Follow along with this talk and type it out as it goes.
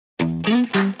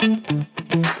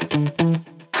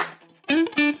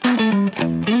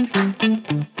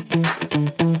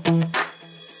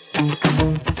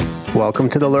Welcome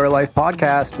to the Lure Life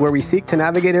Podcast, where we seek to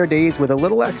navigate our days with a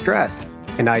little less stress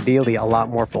and ideally a lot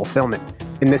more fulfillment.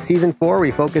 In this season 4,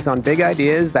 we focus on big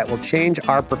ideas that will change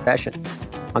our profession.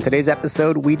 On today's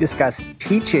episode, we discuss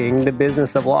teaching the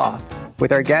business of law.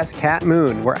 With our guest, Kat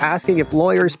Moon, we're asking if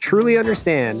lawyers truly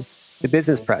understand the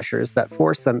business pressures that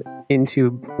force them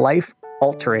into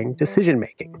life-altering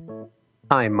decision-making.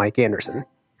 I'm Mike Anderson.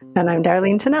 And I'm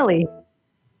Darlene Tonelli.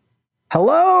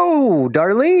 Hello,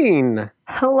 Darlene.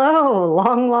 Hello,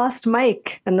 long-lost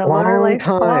Mike and the Lure Life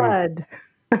Pod.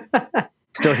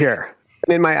 Still here.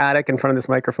 I'm in my attic in front of this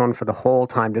microphone for the whole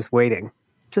time, just waiting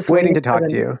to talk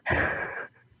to you. I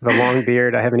have a long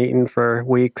beard. I haven't eaten for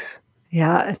weeks.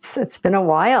 Yeah, it's been a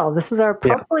while. This is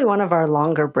probably one of our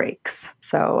longer breaks.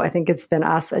 So I think it's been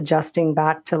us adjusting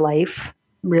back to life,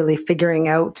 really figuring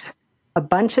out a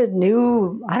bunch of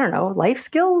new, life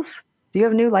skills. Do you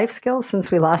have new life skills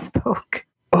since we last spoke?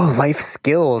 Oh, life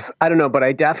skills. I don't know, but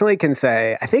I definitely can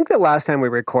say, I think the last time we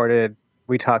recorded,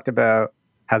 we talked about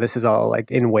how this is all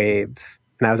like in waves.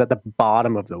 And I was at the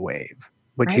bottom of the wave,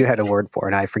 which you had a word for,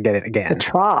 and I forget it again. The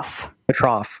trough. The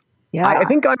trough. Yeah. I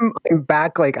think I'm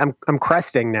back, like I'm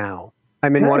cresting now.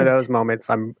 I'm in one of those moments.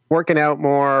 I'm working out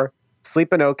more,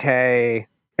 sleeping okay.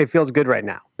 It feels good right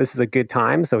now. This is a good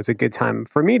time. So it's a good time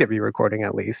for me to be recording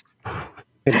at least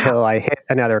until I hit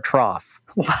another trough.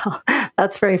 Well,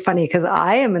 that's very funny because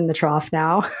I am in the trough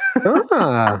now.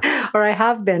 Or I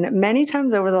have been many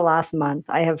times over the last month.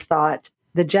 I have thought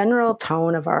the general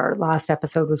tone of our last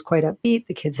episode was quite upbeat.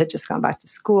 The kids had just gone back to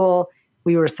school.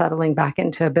 We were settling back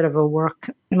into a bit of a work,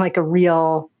 like a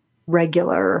real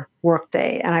regular work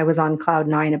day. And I was on cloud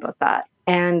 9 about that.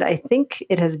 And I think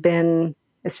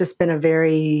it's just been a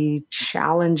very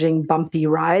challenging, bumpy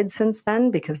ride since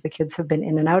then because the kids have been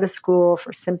in and out of school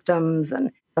for symptoms and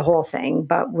the whole thing.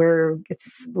 But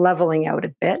it's leveling out a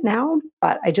bit now.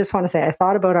 But I just want to say, I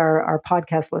thought about our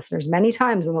podcast listeners many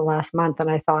times in the last month. And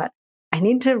I thought, I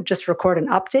need to just record an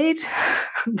update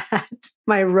that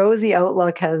my rosy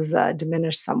outlook has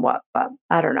diminished somewhat, but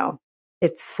I don't know.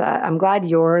 I'm glad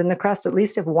you're in the crest. At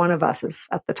least if one of us is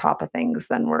at the top of things,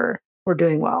 then we're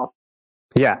doing well.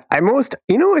 Yeah.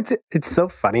 It's so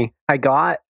funny.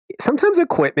 Sometimes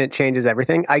equipment changes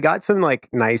everything. I got some like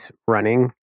nice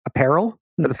running apparel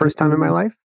for the first time in my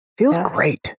life. Feels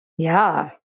great.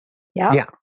 Yeah.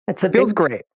 Feels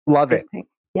great. Love it. Thing.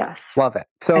 Yes. Love it.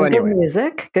 So anyway.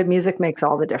 Good music makes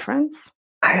all the difference.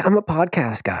 I'm a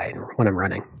podcast guy when I'm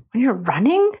running. When you're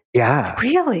running? Yeah.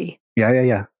 Really?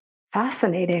 Yeah.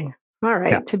 Fascinating. All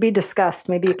right. Yeah. To be discussed.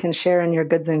 Maybe you can share in your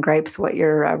goods and gripes what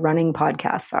your running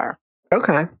podcasts are.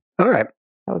 Okay. All right.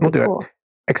 We'll do it.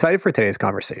 Excited for today's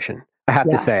conversation. I have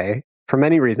to say, for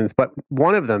many reasons, but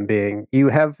one of them being you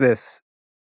have this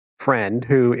friend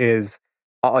who is,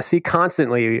 I see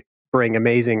constantly bring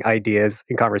amazing ideas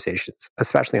and conversations,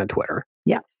 especially on Twitter.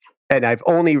 Yes. And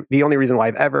the only reason why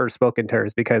I've ever spoken to her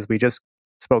is because we just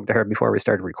spoke to her before we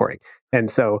started recording. And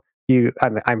so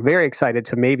I'm very excited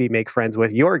to maybe make friends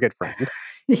with your good friend,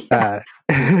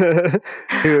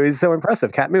 who is so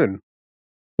impressive, Kat Moon.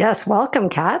 Yes. Welcome,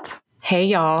 Kat. Hey,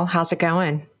 y'all. How's it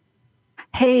going?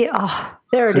 Hey,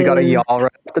 there it is. We got a y'all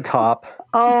right at the top.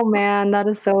 Oh, man, that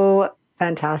is so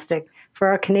fantastic. For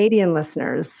our Canadian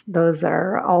listeners, those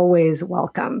are always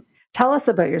welcome. Tell us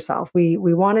about yourself. We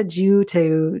wanted you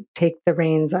to take the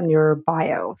reins on your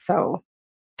bio. So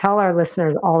tell our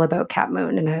listeners all about Kat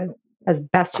Moon as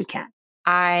best you can.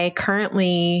 I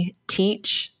currently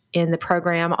teach in the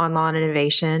program on law and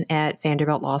innovation at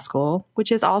Vanderbilt Law School,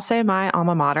 which is also my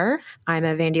alma mater. I'm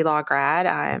a Vandy Law grad.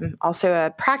 I'm also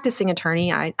a practicing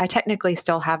attorney. I technically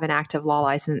still have an active law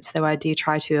license, though I do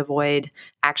try to avoid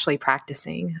actually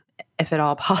practicing if at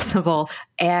all possible.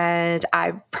 And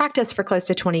I practiced for close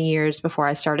to 20 years before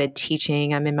I started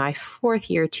teaching. I'm in my 4th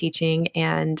year teaching,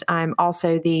 and I'm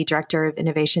also the director of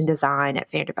innovation design at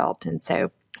Vanderbilt. And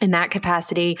so in that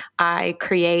capacity, I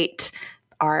create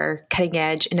our cutting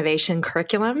edge innovation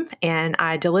curriculum, and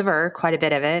I deliver quite a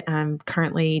bit of it. I'm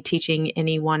currently teaching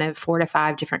any one of 4 to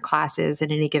 5 different classes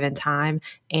at any given time.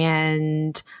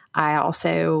 And I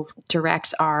also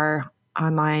direct our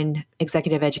online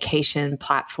executive education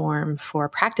platform for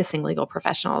practicing legal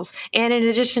professionals. And in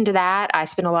addition to that, I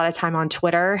spend a lot of time on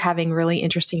Twitter having really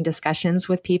interesting discussions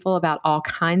with people about all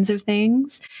kinds of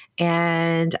things.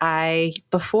 And I,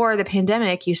 before the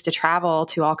pandemic, used to travel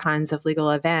to all kinds of legal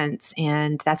events.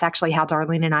 And that's actually how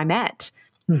Darlene and I met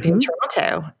in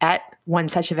Toronto at one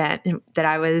such event that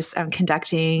I was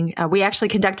conducting. We actually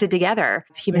conducted together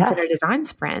human-centered design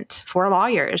sprint for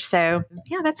lawyers. So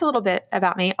yeah, that's a little bit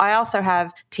about me. I also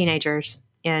have teenagers,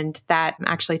 and that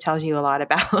actually tells you a lot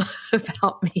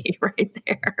about me right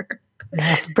there.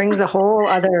 Yes, brings a whole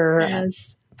other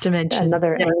dimension. Dimension.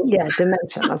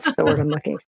 That's the word I'm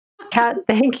looking for. Kat,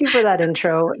 thank you for that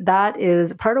intro. That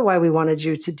is part of why we wanted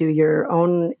you to do your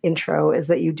own intro, is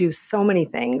that you do so many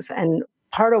things. And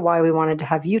part of why we wanted to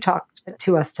have you talk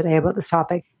to us today about this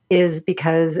topic is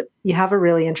because you have a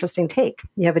really interesting take.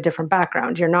 You have a different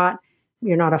background. You're not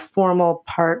a formal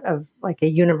part of like a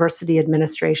university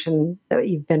administration that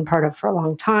you've been part of for a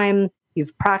long time.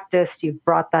 You've practiced, you've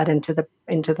brought that into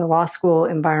the law school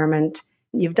environment.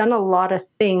 You've done a lot of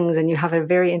things, and you have a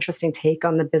very interesting take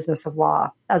on the business of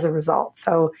law as a result.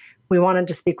 So we wanted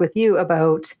to speak with you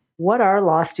about what are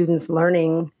law students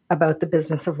learning about the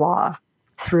business of law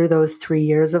through those 3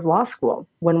 years of law school.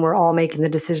 When we're all making the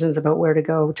decisions about where to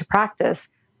go to practice,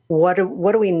 what do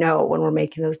we know when we're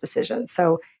making those decisions?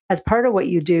 So as part of what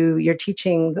you do, you're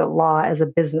teaching the law as a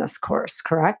business course,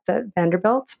 correct, at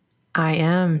Vanderbilt? I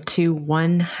am, to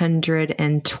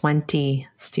 120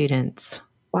 students.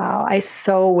 Wow, I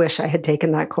so wish I had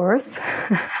taken that course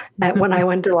when I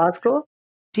went to law school.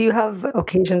 Do you have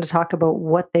occasion to talk about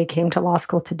what they came to law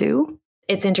school to do?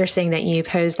 It's interesting that you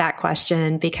pose that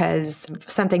question, because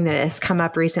something that has come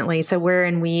up recently. So we're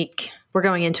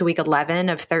going into week 11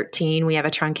 of 13. We have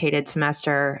a truncated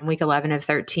semester, week 11 of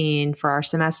 13 for our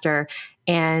semester.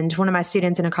 And one of my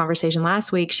students in a conversation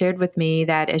last week shared with me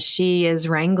that as she is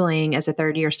wrangling as a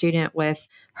third-year student with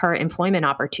her employment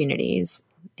opportunities,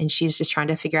 and she's just trying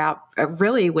to figure out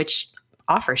really which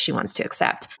offer she wants to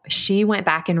accept, she went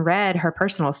back and read her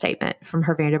personal statement from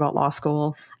her Vanderbilt Law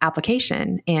School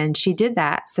application. And she did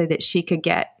that so that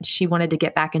she wanted to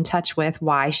get back in touch with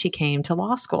why she came to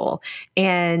law school.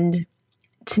 And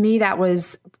to me, that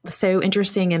was so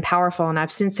interesting and powerful. And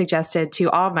I've since suggested to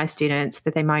all of my students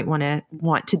that they might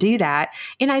want to do that.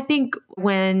 And I think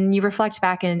when you reflect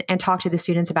back and talk to the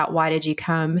students about why did you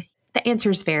come, the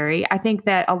answers vary. I think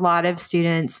that a lot of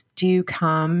students do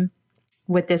come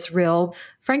with this real,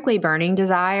 frankly, burning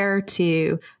desire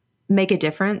to make a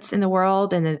difference in the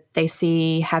world, and that they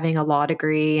see having a law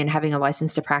degree and having a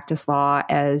license to practice law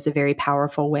as a very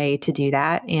powerful way to do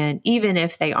that. And even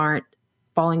if they aren't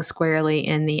falling squarely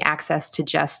in the access to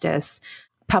justice,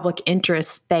 public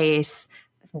interest space,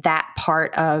 that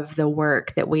part of the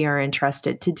work that we are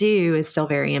entrusted to do is still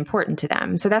very important to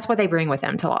them. So that's what they bring with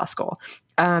them to law school.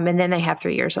 And then they have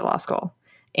 3 years of law school.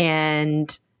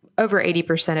 And over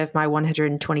 80% of my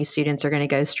 120 students are going to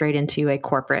go straight into a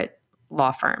corporate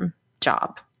law firm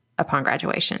job upon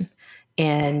graduation.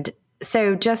 And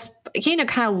so just, kind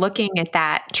of looking at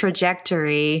that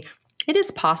trajectory, it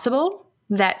is possible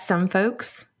that some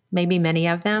folks, maybe many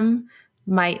of them,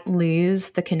 might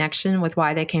lose the connection with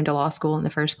why they came to law school in the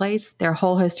first place. There are a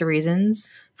whole host of reasons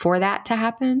for that to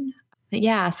happen. But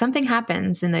yeah, something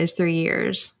happens in those 3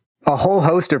 years. A whole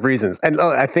host of reasons. And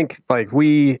I think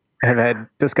we have had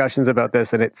discussions about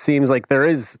this, and it seems like there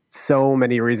is so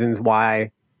many reasons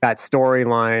why that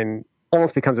storyline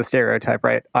almost becomes a stereotype,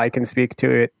 right? I can speak to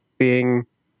it being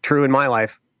true in my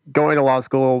life. Going to law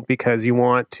school because you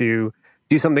want to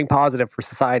do something positive for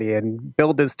society and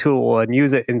build this tool and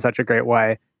use it in such a great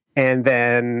way. And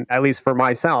then, at least for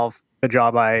myself, the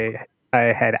job I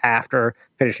had after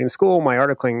finishing school, my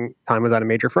articling time was at a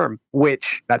major firm,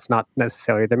 which that's not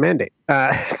necessarily the mandate.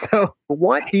 So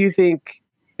what do you think,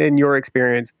 in your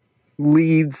experience,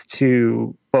 leads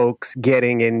to folks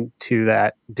getting into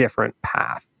that different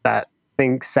path, that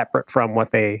thing separate from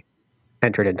what they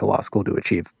entered into law school to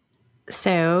achieve?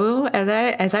 So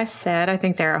as I said, I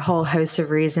think there are a whole host of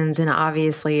reasons, and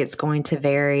obviously it's going to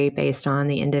vary based on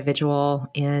the individual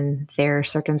and their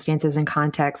circumstances and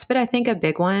context. But I think a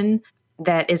big one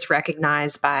that is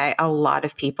recognized by a lot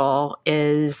of people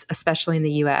is, especially in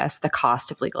the U.S., the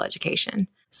cost of legal education.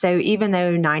 So even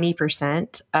though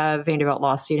 90% of Vanderbilt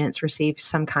law students receive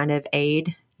some kind of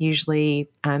aid, usually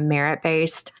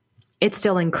merit-based, it's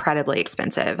still incredibly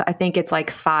expensive. I think it's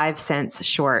like 5 cents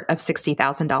short of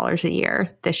 $60,000 a year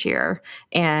this year.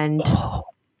 And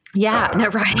yeah, no,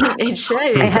 right. It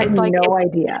shows. I had no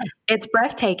idea. It's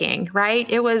breathtaking, right?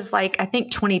 It was like, I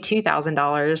think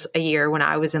 $22,000 a year when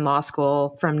I was in law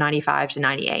school from 95 to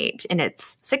 98, and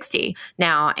it's 60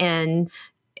 now. And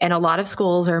a lot of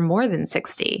schools are more than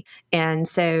 60. And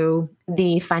so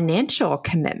the financial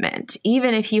commitment,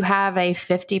 even if you have a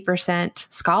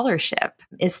 50% scholarship,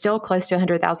 is still close to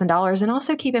 $100,000. And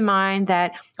also keep in mind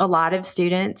that a lot of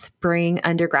students bring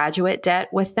undergraduate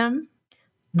debt with them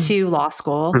to law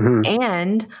school. Mm-hmm.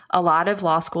 And a lot of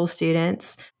law school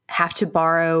students have to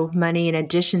borrow money in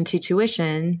addition to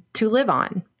tuition to live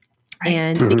on. Right.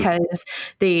 And mm-hmm. because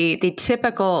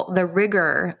the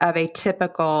rigor of a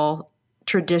typical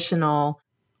traditional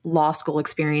law school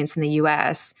experience in the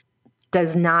U.S.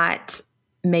 does not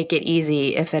make it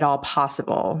easy, if at all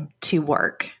possible, to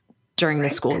work during the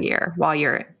school year while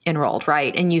you're enrolled,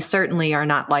 right? And you certainly are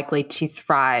not likely to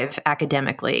thrive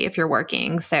academically if you're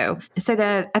working. So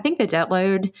I think the debt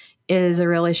load is a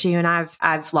real issue. And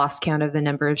I've lost count of the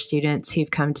number of students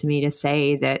who've come to me to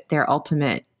say that their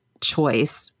ultimate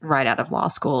choice right out of law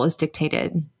school is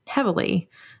dictated heavily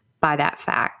by that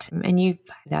fact. And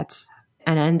that's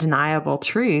an undeniable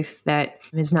truth that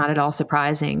is not at all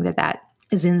surprising that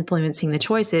is influencing the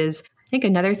choices. I think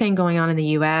another thing going on in the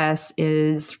US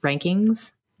is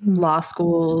rankings. Law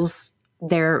schools,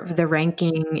 the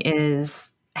ranking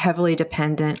is heavily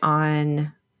dependent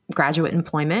on graduate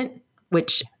employment,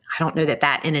 which I don't know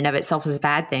that in and of itself is a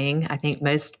bad thing. I think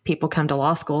most people come to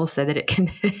law school so that it can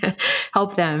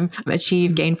help them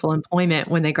achieve gainful employment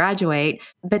when they graduate.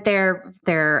 But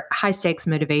they're high stakes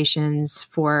motivations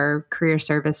for career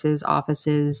services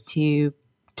offices to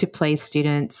place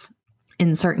students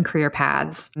in certain career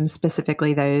paths,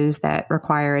 specifically those that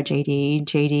require a JD.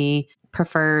 JD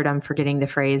preferred, I'm forgetting the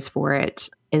phrase for it,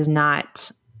 is not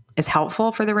as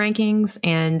helpful for the rankings.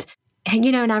 And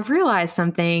I've realized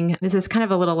something, this is kind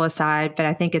of a little aside, but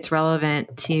I think it's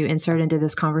relevant to insert into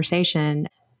this conversation.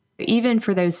 Even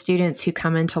for those students who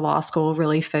come into law school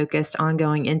really focused on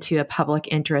going into a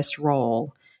public interest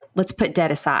role, let's put debt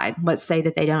aside. Let's say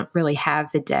that they don't really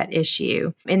have the debt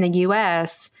issue. In the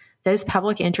US, those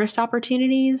public interest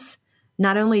opportunities,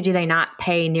 not only do they not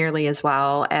pay nearly as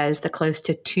well as the close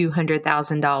to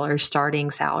 $200,000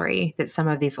 starting salary that some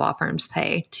of these law firms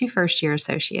pay to first-year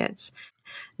associates,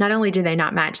 not only do they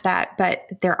not match that, but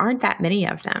there aren't that many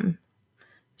of them.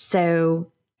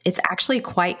 So it's actually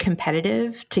quite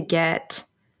competitive to get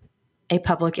a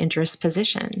public interest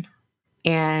position.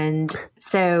 And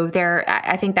so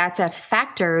I think that's a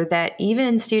factor that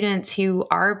even students who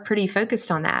are pretty focused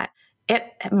on that,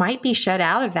 it might be shut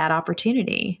out of that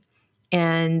opportunity.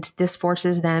 And this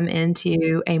forces them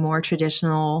into a more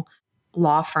traditional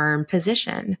law firm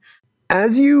position.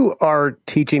 As you are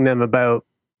teaching them about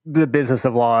the business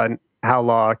of law and how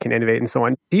law can innovate and so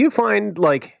on, do you find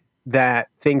that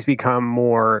things become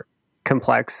more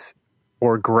complex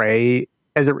or gray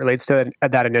as it relates to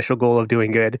that initial goal of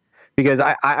doing good? Because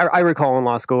I recall in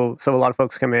law school, so a lot of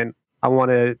folks come in, I want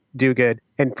to do good.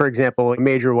 And for example, a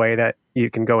major way that you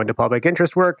can go into public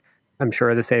interest work, I'm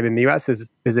sure the same in the US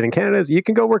is it in Canada, is you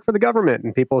can go work for the government.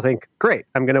 And people think, great,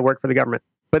 I'm going to work for the government.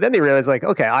 But then they realize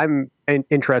okay, I'm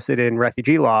interested in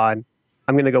refugee law and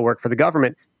I'm going to go work for the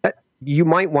government. You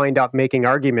might wind up making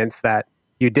arguments that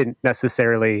you didn't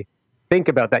necessarily think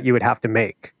about that you would have to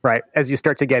make, right? As you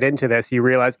start to get into this, you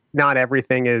realize not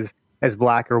everything is as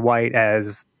black or white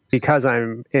as because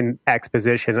I'm in X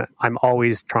position, I'm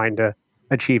always trying to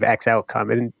achieve X outcome.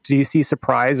 And do you see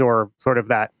surprise or sort of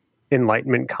that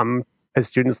enlightenment come as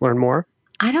students learn more?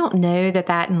 I don't know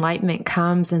that enlightenment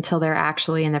comes until they're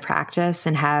actually in the practice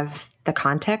and have the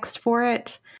context for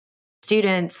it.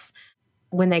 Students,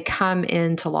 when they come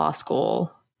into law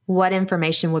school, what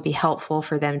information would be helpful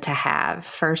for them to have?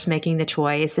 First, making the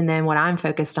choice. And then what I'm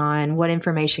focused on, what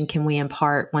information can we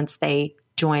impart once they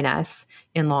join us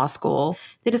in law school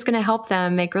that is going to help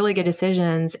them make really good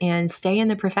decisions and stay in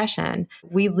the profession?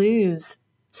 We lose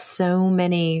so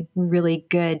many really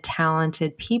good,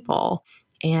 talented people,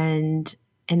 and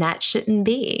that shouldn't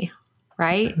be,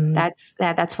 right? Mm-hmm.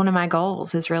 That's one of my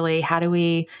goals is really how do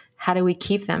we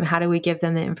keep them? How do we give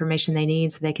them the information they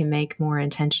need so they can make more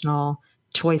intentional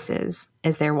choices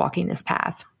as they're walking this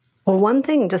path? Well, one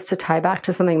thing, just to tie back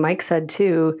to something Mike said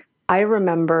too, I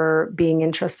remember being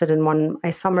interested in I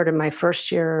summered in my first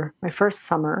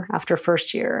summer after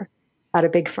first year at a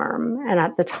big firm. And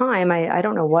at the time, I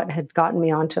don't know what had gotten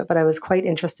me onto it, but I was quite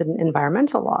interested in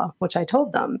environmental law, which I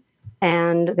told them.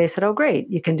 And they said, oh, great,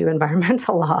 you can do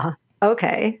environmental law.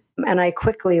 Okay. And I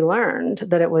quickly learned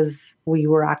that we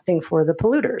were acting for the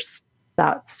polluters.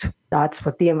 That's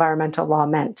what the environmental law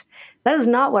meant. That is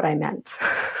not what I meant.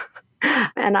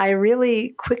 And I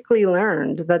really quickly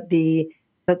learned that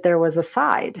there was a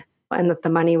side and that the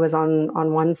money was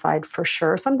on one side for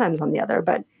sure, sometimes on the other.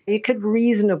 But you could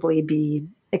reasonably be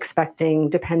expecting,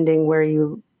 depending where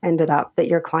you ended up, that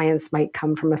your clients might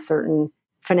come from a certain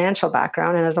financial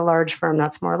background. And at a large firm,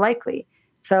 that's more likely.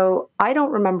 So I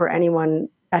don't remember anyone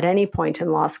at any point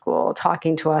in law school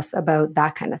talking to us about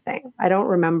that kind of thing. I don't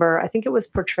remember. I think it was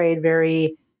portrayed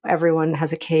very, everyone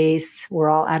has a case, we're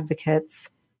all advocates.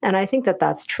 And I think that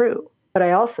that's true. But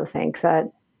I also think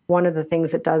that one of the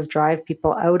things that does drive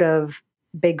people out of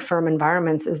big firm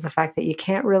environments is the fact that you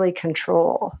can't really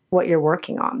control what you're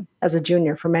working on as a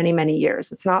junior for many, many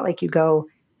years. It's not like you go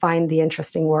find the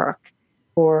interesting work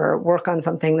or work on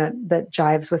something that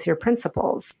jives with your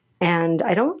principles. And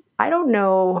I I don't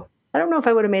know if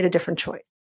I would have made a different choice.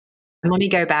 Let me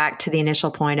go back to the initial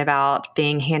point about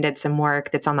being handed some work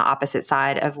that's on the opposite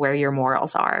side of where your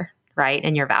morals are, right?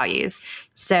 And your values.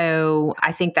 So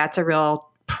I think that's a real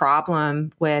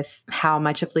problem with how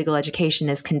much of legal education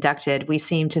is conducted. We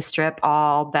seem to strip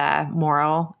all the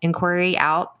moral inquiry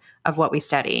out of what we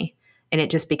study, and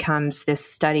it just becomes this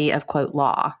study of, quote,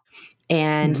 law.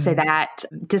 And so that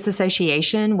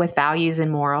disassociation with values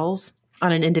and morals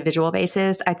on an individual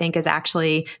basis, I think, is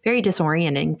actually very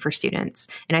disorienting for students.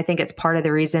 And I think it's part of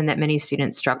the reason that many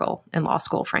students struggle in law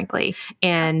school, frankly.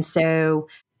 And so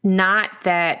not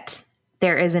that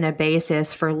there isn't a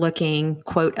basis for looking,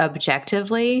 quote,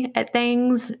 objectively at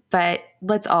things, but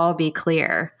let's all be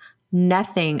clear.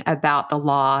 Nothing about the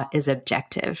law is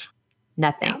objective.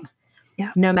 Nothing.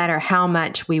 Yeah. No matter how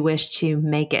much we wish to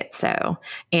make it so.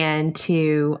 And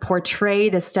to portray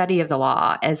the study of the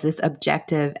law as this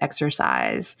objective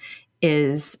exercise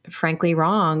is frankly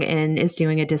wrong and is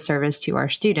doing a disservice to our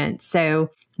students.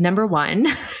 So number one,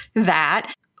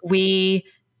 that we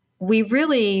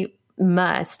really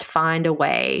must find a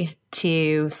way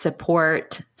to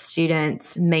support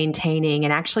students maintaining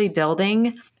and actually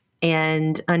building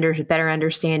and better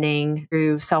understanding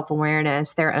through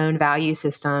self-awareness their own value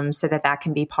systems so that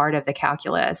can be part of the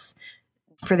calculus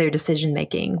for their decision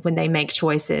making when they make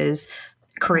choices,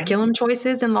 curriculum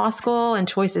choices in law school, and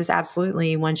choices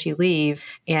absolutely once you leave.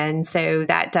 And so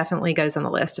that definitely goes on the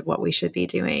list of what we should be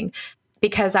doing.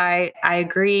 Because I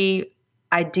agree,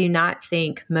 I do not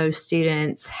think most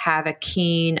students have a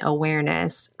keen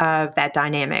awareness of that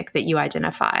dynamic that you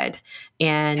identified,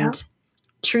 and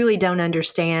truly don't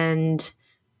understand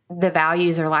the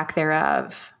values or lack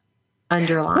thereof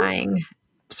underlying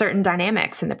certain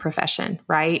dynamics in the profession,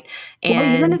 right?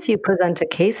 And even if you present a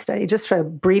case study, just for a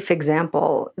brief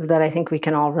example that I think we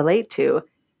can all relate to,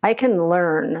 I can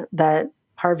learn that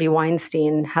Harvey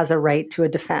Weinstein has a right to a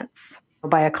defense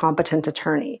by a competent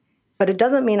attorney, but it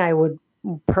doesn't mean I would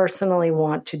personally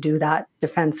want to do that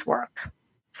defense work.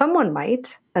 Someone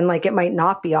might, and it might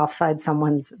not be offside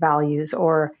someone's values,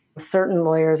 or certain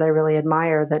lawyers I really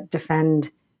admire that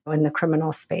defend in the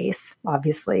criminal space,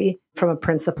 obviously, from a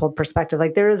principled perspective.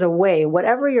 There is a way,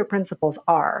 whatever your principles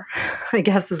are, I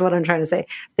guess is what I'm trying to say,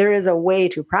 there is a way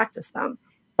to practice them.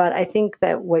 But I think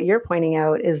that what you're pointing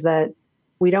out is that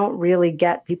we don't really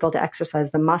get people to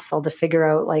exercise the muscle to figure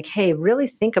out, hey, really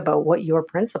think about what your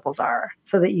principles are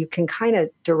so that you can kind of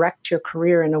direct your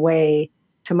career in a way,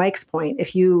 to Mike's point,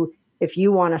 if you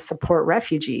want to support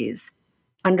refugees,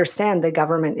 understand the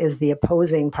government is the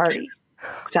opposing party.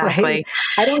 Exactly. Right?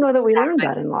 I don't know that we learned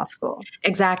that in law school.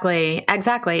 Exactly.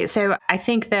 So I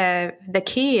think the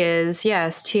key is,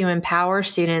 yes, to empower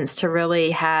students to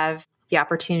really have the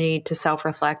opportunity to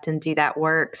self-reflect and do that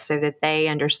work so that they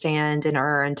understand and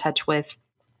are in touch with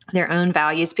their own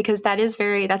values, because that's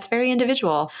very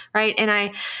individual, right? And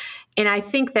I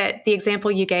think that the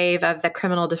example you gave of the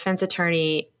criminal defense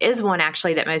attorney is one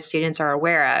actually that most students are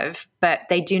aware of, but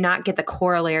they do not get the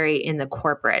corollary in the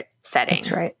corporate setting.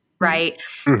 That's right. Right.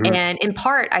 Mm-hmm. And in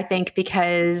part, I think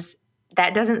because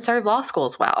that doesn't serve law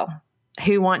schools well,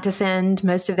 who want to send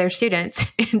most of their students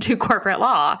into corporate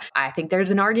law. I think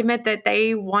there's an argument that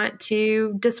they want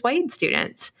to dissuade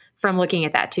students from looking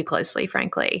at that too closely,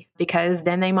 frankly, because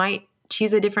then they might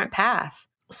choose a different path.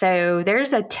 So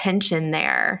there's a tension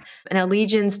there, an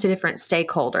allegiance to different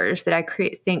stakeholders that I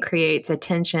think creates a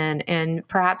tension and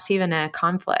perhaps even a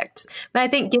conflict. But I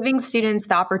think giving students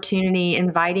the opportunity,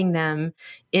 inviting them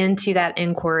into that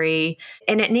inquiry,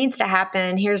 and it needs to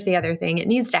happen. Here's the other thing. It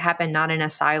needs to happen not in a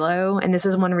silo. And this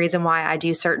is one reason why I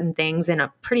do certain things in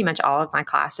pretty much all of my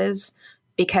classes.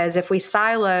 Because if we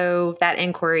silo that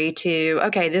inquiry to,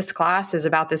 okay, this class is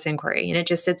about this inquiry, and it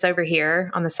just sits over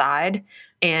here on the side,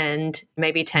 and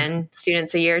maybe 10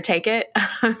 students a year take it,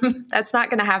 that's not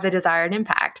going to have the desired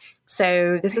impact.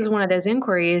 So this is one of those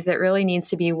inquiries that really needs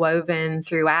to be woven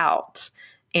throughout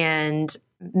and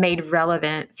made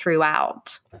relevant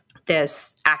throughout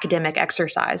this academic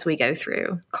exercise we go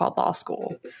through called law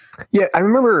school. Yeah, I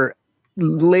remember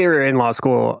later in law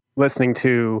school listening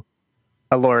to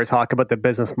a lawyer talk about the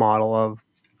business model of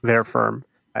their firm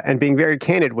and being very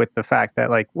candid with the fact that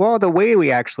the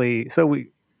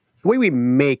way we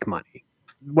make money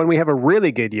when we have a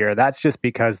really good year, that's just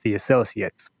because the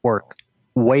associates work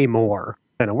way more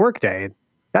than a work day.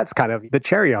 That's kind of the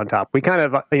cherry on top. We kind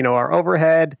of, our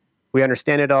overhead, we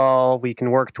understand it all. We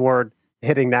can work toward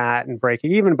hitting that and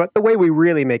breaking even. But the way we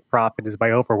really make profit is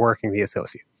by overworking the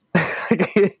associates.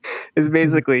 Is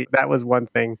basically, that was one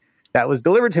thing that was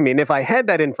delivered to me. And if I had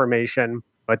that information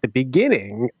at the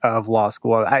beginning of law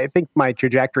school, I think my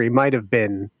trajectory might have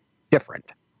been different.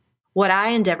 what I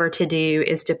endeavor to do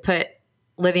is to put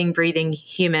living, breathing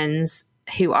humans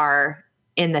who are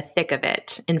in the thick of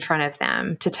it in front of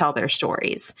them to tell their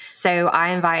stories. So I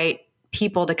invite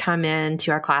people to come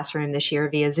into our classroom this year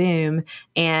via Zoom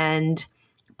and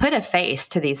put a face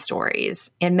to these stories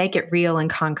and make it real and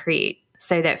concrete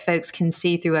so that folks can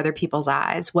see through other people's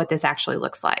eyes what this actually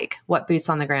looks like, what boots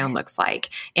on the ground looks like.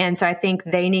 And so I think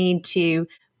they need to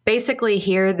basically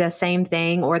hear the same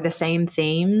thing or the same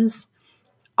themes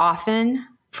often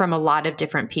from a lot of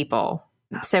different people.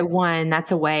 So one,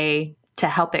 that's a way to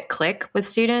help it click with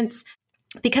students,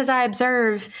 because I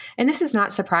observe, and this is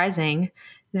not surprising,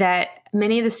 that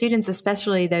many of the students,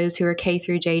 especially those who are K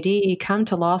through JD, come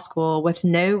to law school with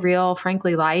no real,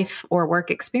 frankly, life or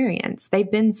work experience. They've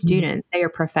been students. They are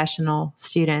professional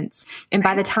students. And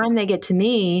by the time they get to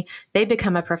me, they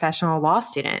become a professional law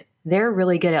student. They're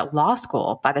really good at law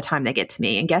school by the time they get to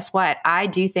me. And guess what? I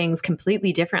do things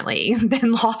completely differently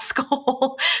than law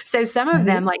school. So some of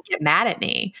them get mad at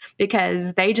me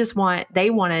because they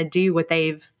want to do what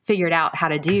they've figured out how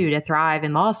to do to thrive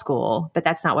in law school, but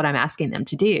that's not what I'm asking them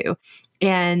to do.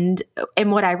 And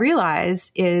what I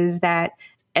realize is that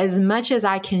as much as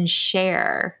I can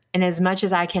share and as much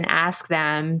as I can ask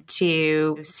them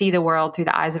to see the world through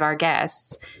the eyes of our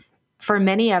guests, for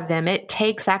many of them, it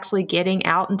takes actually getting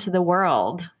out into the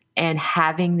world and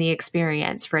having the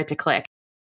experience for it to click.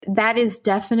 That is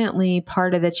definitely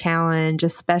part of the challenge,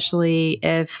 especially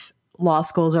if law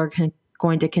schools are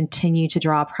going to continue to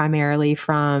draw primarily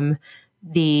from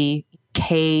the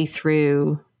K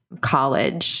through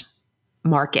college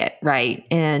market, right?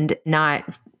 And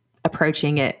not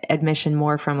approaching it admission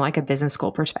more from like a business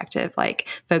school perspective. Like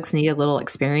folks need a little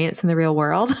experience in the real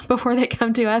world before they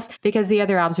come to us. Because the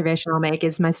other observation I'll make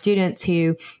is my students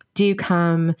who do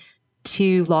come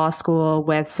to law school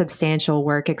with substantial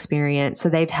work experience. So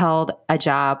they've held a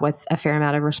job with a fair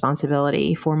amount of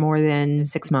responsibility for more than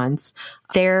 6 months.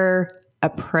 Their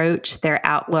approach, their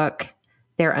outlook,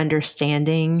 their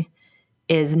understanding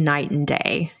is night and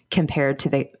day compared to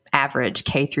the average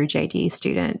K through JD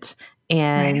student.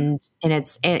 And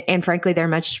frankly, they're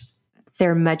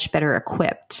much better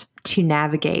equipped to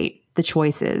navigate the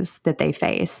choices that they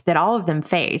face, that all of them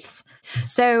face.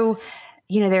 So,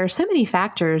 there are so many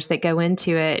factors that go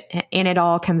into it, and it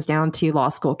all comes down to law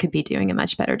school could be doing a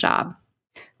much better job.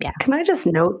 Yeah. Can I just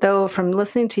note, though, from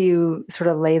listening to you sort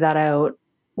of lay that out,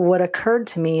 what occurred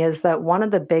to me is that one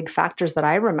of the big factors that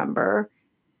I remember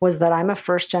was that I'm a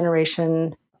first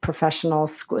generation professional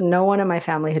school. No one in my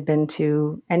family had been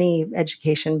to any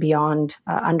education beyond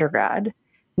undergrad.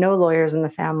 No lawyers in the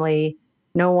family,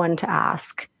 no one to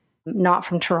ask, not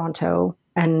from Toronto.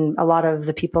 And a lot of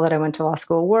the people that I went to law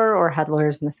school were or had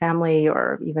lawyers in the family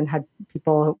or even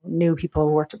knew people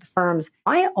who worked at the firms.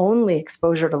 My only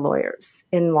exposure to lawyers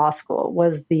in law school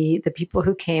was the people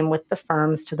who came with the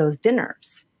firms to those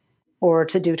dinners or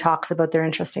to do talks about their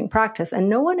interesting practice. And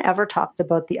no one ever talked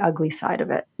about the ugly side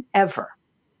of it, ever.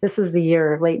 This is the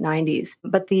year, late 90s.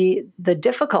 But the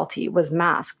difficulty was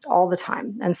masked all the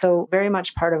time. And so very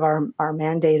much part of our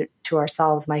mandate to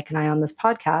ourselves, Mike and I on this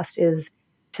podcast, is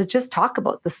to just talk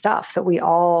about the stuff that we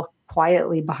all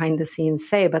quietly behind the scenes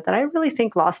say, but that I really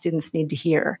think law students need to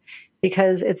hear,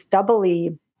 because it's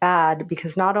doubly bad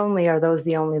because not only are those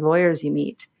the only lawyers you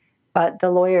meet, but the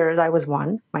lawyers, I was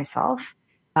one myself.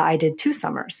 I did 2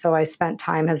 summers. So I spent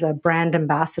time as a brand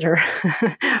ambassador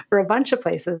for a bunch of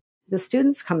places. The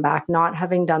students come back not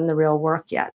having done the real work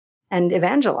yet and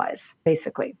evangelize,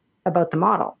 basically, about the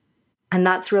model. And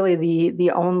that's really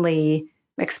the only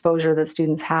exposure that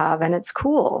students have. And it's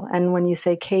cool. And when you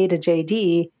say K to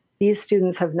JD, these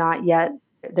students have not yet,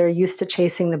 they're used to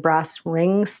chasing the brass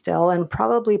ring still, and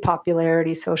probably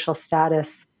popularity, social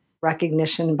status,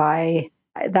 recognition by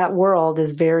that world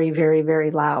is very, very, very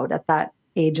loud at that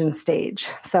age and stage.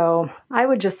 So I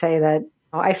would just say that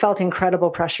I felt incredible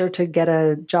pressure to get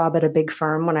a job at a big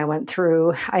firm when I went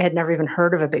through. I had never even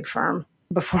heard of a big firm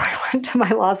before I went to my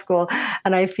law school.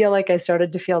 And I feel like I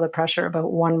started to feel the pressure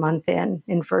about 1 month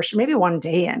in first, maybe 1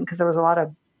 day in, because there was a lot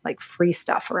of like free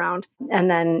stuff around. And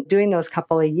then doing those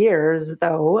couple of years,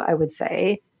 though, I would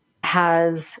say,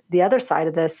 has the other side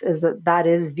of this is that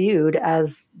is viewed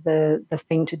as the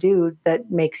thing to do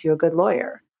that makes you a good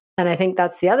lawyer. And I think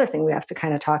that's the other thing we have to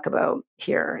kind of talk about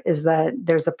here, is that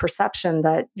there's a perception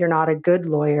that you're not a good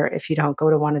lawyer if you don't go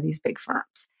to one of these big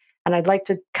firms. And I'd like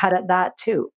to cut at that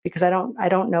too, because I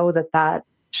don't know that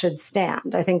should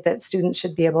stand. I think that students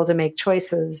should be able to make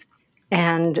choices.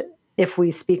 And if we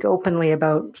speak openly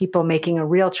about people making a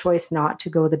real choice not to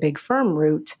go the big firm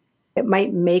route, it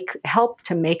might help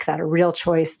to make that a real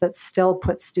choice that still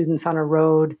puts students on a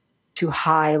road to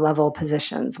high level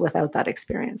positions without that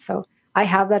experience. So I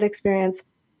have that experience.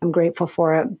 I'm grateful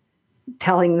for it,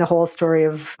 telling the whole story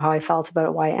of how I felt about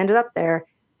it, why I ended up there.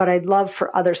 But I'd love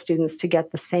for other students to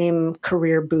get the same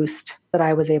career boost that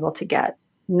I was able to get,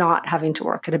 not having to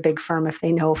work at a big firm if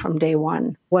they know from day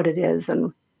one what it is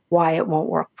and why it won't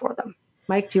work for them.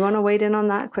 Mike, do you want to weigh in on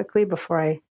that quickly before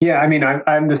I... Yeah, I mean,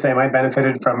 I'm the same. I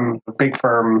benefited from a big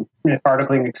firm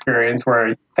articling experience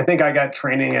where I think I got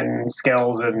training and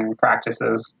skills and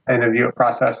practices and a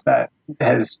process that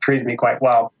has treated me quite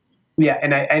well. Yeah,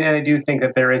 and I do think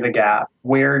that there is a gap.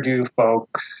 Where do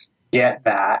folks get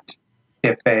that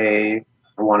if they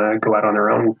want to go out on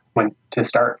their own when to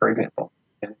start, for example?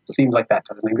 And it seems like that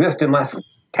doesn't exist unless,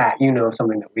 Kat, you know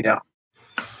something that we don't.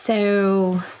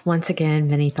 So once again,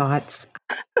 many thoughts.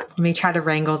 Let me try to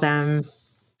wrangle them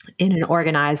in an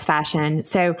organized fashion.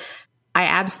 So I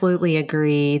absolutely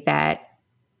agree that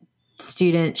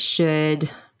students should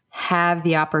have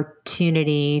the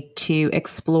opportunity to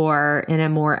explore in a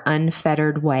more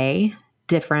unfettered way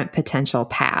different potential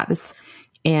paths.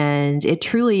 And it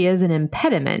truly is an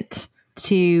impediment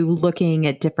to looking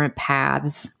at different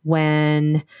paths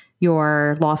when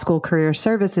your law school career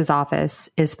services office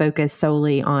is focused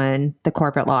solely on the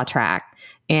corporate law track.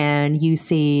 And you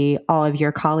see all of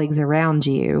your colleagues around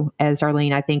you, as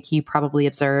Arlene, I think you probably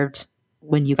observed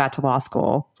when you got to law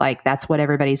school, like that's what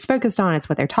everybody's focused on. It's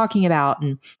what they're talking about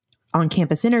and on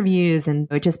campus interviews. And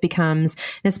it just becomes,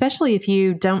 especially if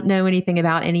you don't know anything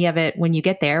about any of it when you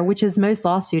get there, which is most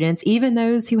law students, even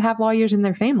those who have lawyers in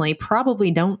their family,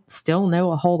 probably don't still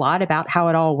know a whole lot about how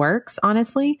it all works,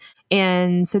 honestly.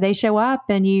 And so they show up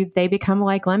and they become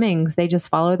like lemmings. They just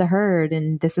follow the herd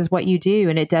and this is what you do.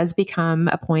 And it does become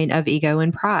a point of ego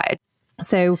and pride.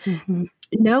 So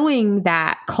knowing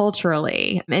that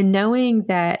culturally and knowing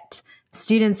that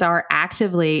students are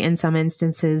actively, in some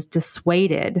instances,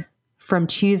 dissuaded from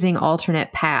choosing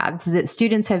alternate paths, that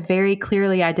students have very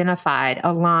clearly identified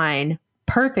align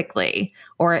perfectly,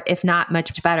 or if not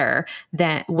much better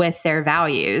than with their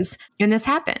values. And this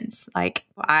happens. Like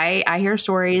I hear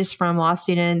stories from law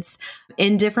students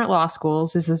in different law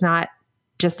schools. This is not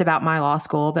just about my law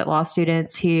school, but law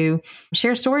students who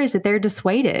share stories that they're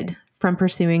dissuaded from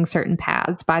pursuing certain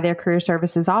paths by their career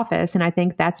services office. And I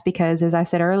think that's because, as I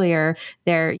said earlier,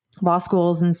 their law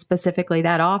schools and specifically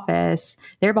that office,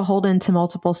 they're beholden to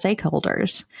multiple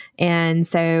stakeholders. And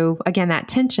so again, that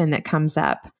tension that comes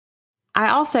up. I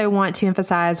also want to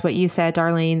emphasize what you said,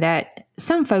 Darlene, that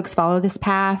some folks follow this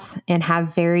path and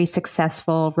have very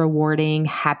successful, rewarding,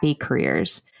 happy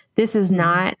careers. This is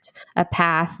not a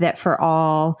path that for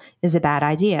all is a bad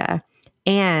idea.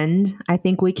 And I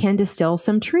think we can distill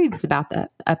some truths about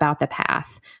the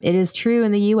path. It is true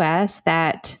in the U.S.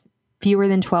 that fewer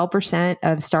than 12%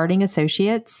 of starting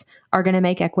associates are going to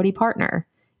make equity partner.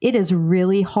 It is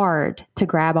really hard to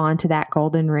grab onto that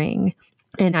golden ring.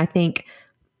 And I think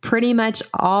pretty much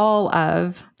all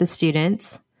of the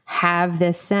students have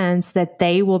this sense that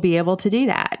they will be able to do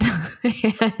that.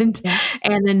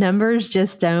 And the numbers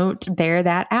just don't bear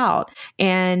that out.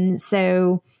 And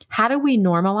so how do we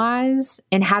normalize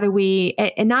and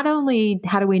not only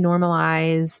how do we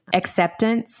normalize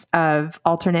acceptance of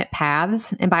alternate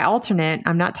paths? And by alternate,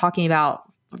 I'm not talking about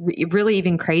really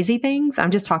even crazy things.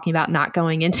 I'm just talking about not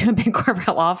going into a big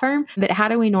corporate law firm. But how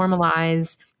do we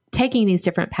normalize taking these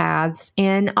different paths?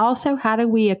 And also, how do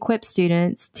we equip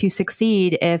students to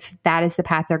succeed if that is the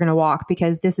path they're going to walk?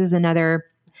 Because this is another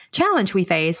challenge we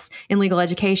face in legal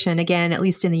education, again, at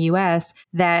least in the US,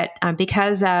 that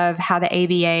because of how the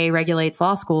ABA regulates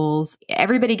law schools,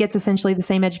 everybody gets essentially the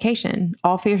same education.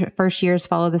 All first years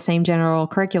follow the same general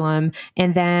curriculum.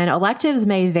 And then electives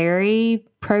may vary,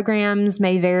 programs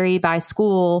may vary by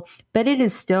school, but it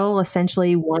is still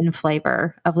essentially one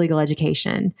flavor of legal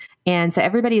education. And so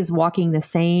everybody is walking the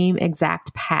same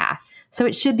exact path. So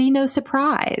it should be no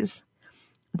surprise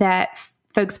that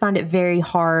folks find it very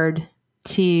hard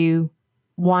to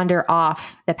wander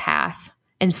off the path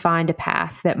and find a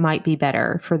path that might be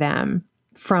better for them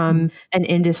from an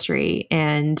industry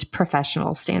and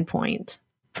professional standpoint.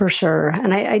 For sure.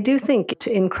 And I do think,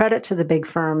 in credit to the big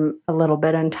firm a little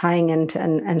bit and tying into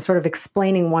and sort of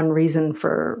explaining one reason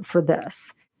for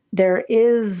this, there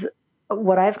is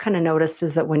what I've kind of noticed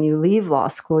is that when you leave law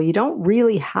school, you don't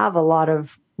really have a lot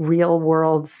of real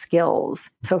world skills.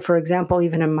 So for example,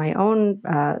 even in my own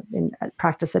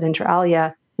practice at Inter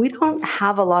Alia, we don't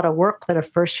have a lot of work that a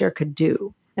first year could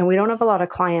do. And we don't have a lot of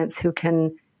clients who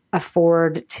can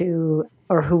afford to,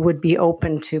 or who would be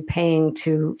open to paying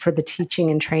for the teaching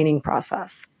and training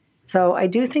process. So I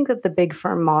do think that the big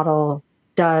firm model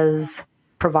does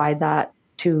provide that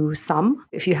to some.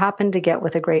 If you happen to get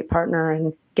with a great partner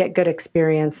and get good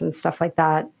experience and stuff like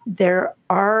that, there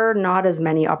are not as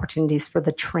many opportunities for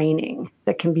the training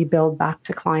that can be billed back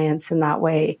to clients in that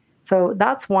way. So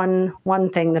that's one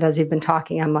thing that as you've been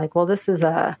talking, I'm like, well, this is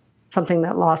something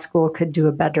that law school could do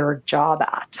a better job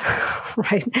at,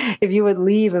 right? If you would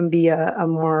leave and be a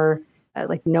more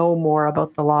know more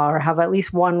about the law, or have at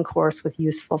least one course with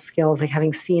useful skills, like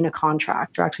having seen a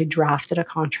contract or actually drafted a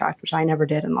contract, which I never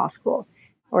did in law school,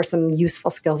 or some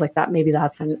useful skills like that. Maybe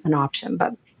that's an option.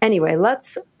 But anyway,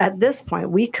 at this point,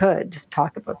 we could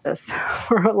talk about this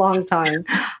for a long time.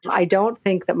 I don't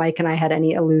think that Mike and I had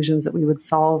any illusions that we would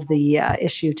solve the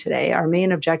issue today. Our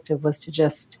main objective was to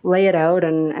just lay it out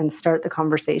and start the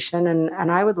conversation.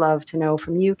 And I would love to know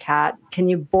from you, Kat, can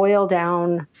you boil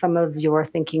down some of your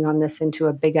thinking on this into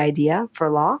a big idea for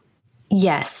law?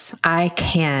 Yes, I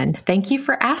can. Thank you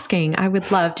for asking. I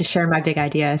would love to share my big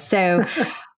idea. So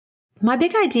my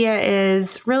big idea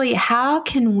is really, how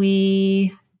can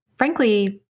we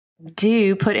frankly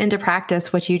put into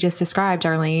practice what you just described,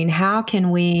 Darlene? How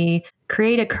can we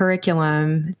create a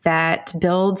curriculum that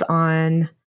builds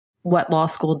on what law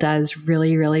school does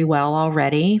really, really well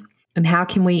already? And how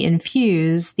can we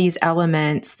infuse these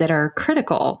elements that are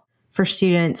critical for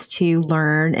students to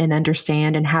learn and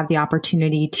understand and have the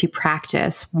opportunity to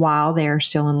practice while they're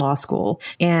still in law school?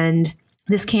 And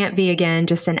this can't be, again,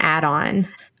 just an add-on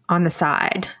on the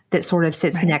side that sort of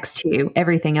sits next to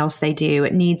everything else they do.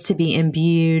 It needs to be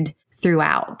imbued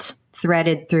throughout,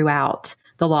 threaded throughout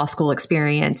the law school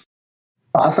experience.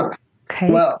 Awesome. Okay.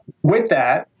 Well, with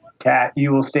that, Kat,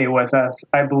 you will stay with us.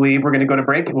 I believe we're going to go to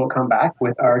break and we'll come back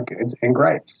with our goods and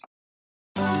gripes.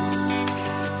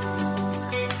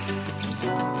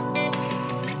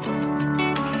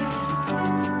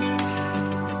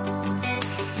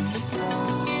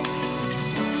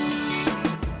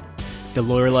 The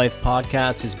Lawyer Life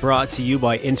podcast is brought to you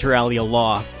by Inter Alia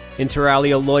Law. Inter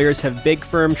Alia lawyers have big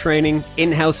firm training,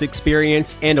 in-house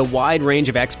experience, and a wide range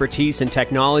of expertise in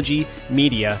technology,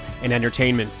 media, and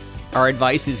entertainment. Our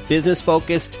advice is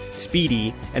business-focused,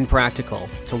 speedy, and practical.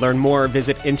 To learn more,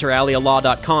 visit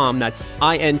interalialaw.com. That's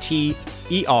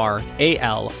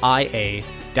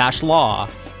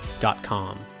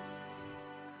INTERALIA-law.com.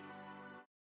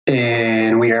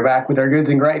 And we are back with our goods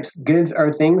and gripes. Goods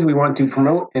are things we want to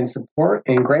promote and support,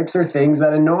 and gripes are things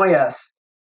that annoy us.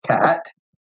 Kat,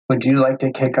 would you like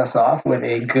to kick us off with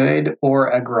a good or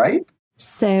a gripe?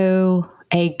 So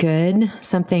a good,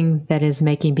 something that is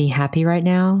making me happy right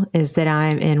now, is that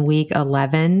I'm in week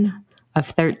 11 of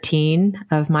 13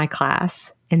 of my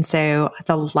class. And so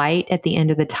the light at the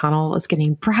end of the tunnel is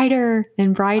getting brighter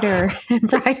and brighter and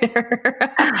brighter.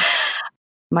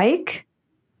 Mike?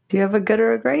 Do you have a good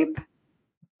or a gripe?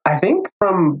 I think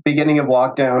from beginning of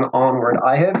lockdown onward,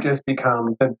 I have just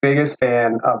become the biggest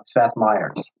fan of Seth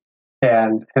Meyers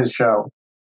and his show.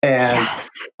 And yes.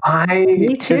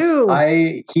 Me too.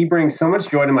 He brings so much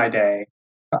joy to my day.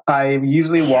 I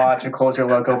usually watch a closer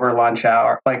look over lunch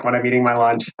hour, like when I'm eating my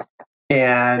lunch.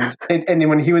 And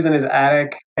when he was in his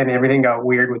attic and everything got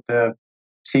weird with the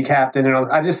sea captain, and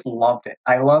I just loved it.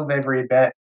 I love every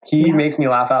bit. He makes me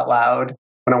laugh out loud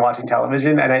when I'm watching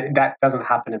television, and that doesn't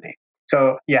happen to me.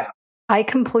 So, yeah. I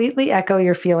completely echo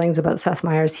your feelings about Seth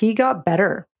Meyers. He got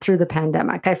better through the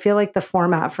pandemic. I feel like the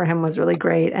format for him was really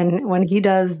great. And when he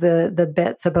does the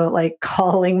bits about like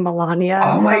calling Melania,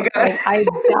 oh my God. Like, I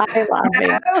die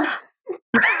laughing.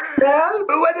 Yeah,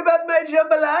 but what about my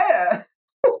jambalaya?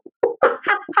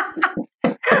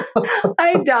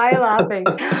 I die laughing.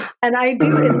 And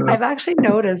I've actually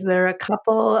noticed there are a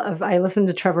couple of, I listen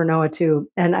to Trevor Noah too,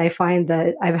 and I find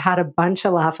that I've had a bunch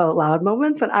of laugh out loud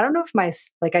moments. And I don't know if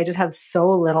I just have so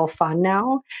little fun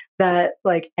now that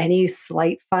like any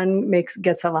slight fun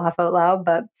gets a laugh out loud,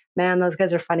 but man, those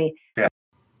guys are funny. Yeah.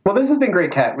 Well, this has been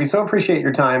great, Kat. We so appreciate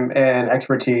your time and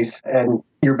expertise and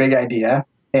your big idea.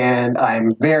 And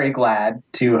I'm very glad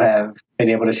to have been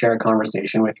able to share a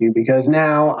conversation with you, because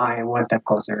now I am one step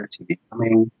closer to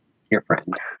becoming your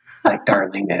friend, like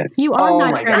Darlene is. You are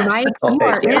my friend, Mike. You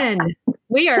are in.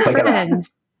 We are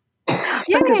friends.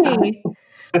 Yay.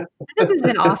 This has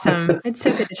been awesome. It's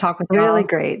so good to talk with you. Really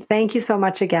great. Thank you so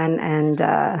much again.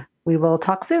 And we will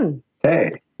talk soon. Hey,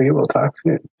 we will talk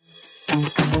soon.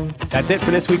 That's it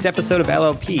for this week's episode of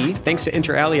LLP. Thanks to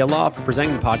Inter Alia Law for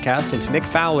presenting the podcast, and to Nick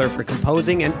Fowler for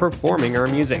composing and performing our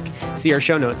music. See our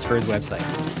show notes for his website.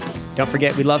 Don't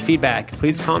forget, we love feedback.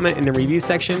 Please comment in the review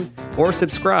section, or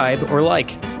subscribe or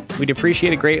like. We'd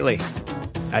appreciate it greatly.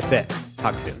 That's it.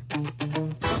 Talk soon.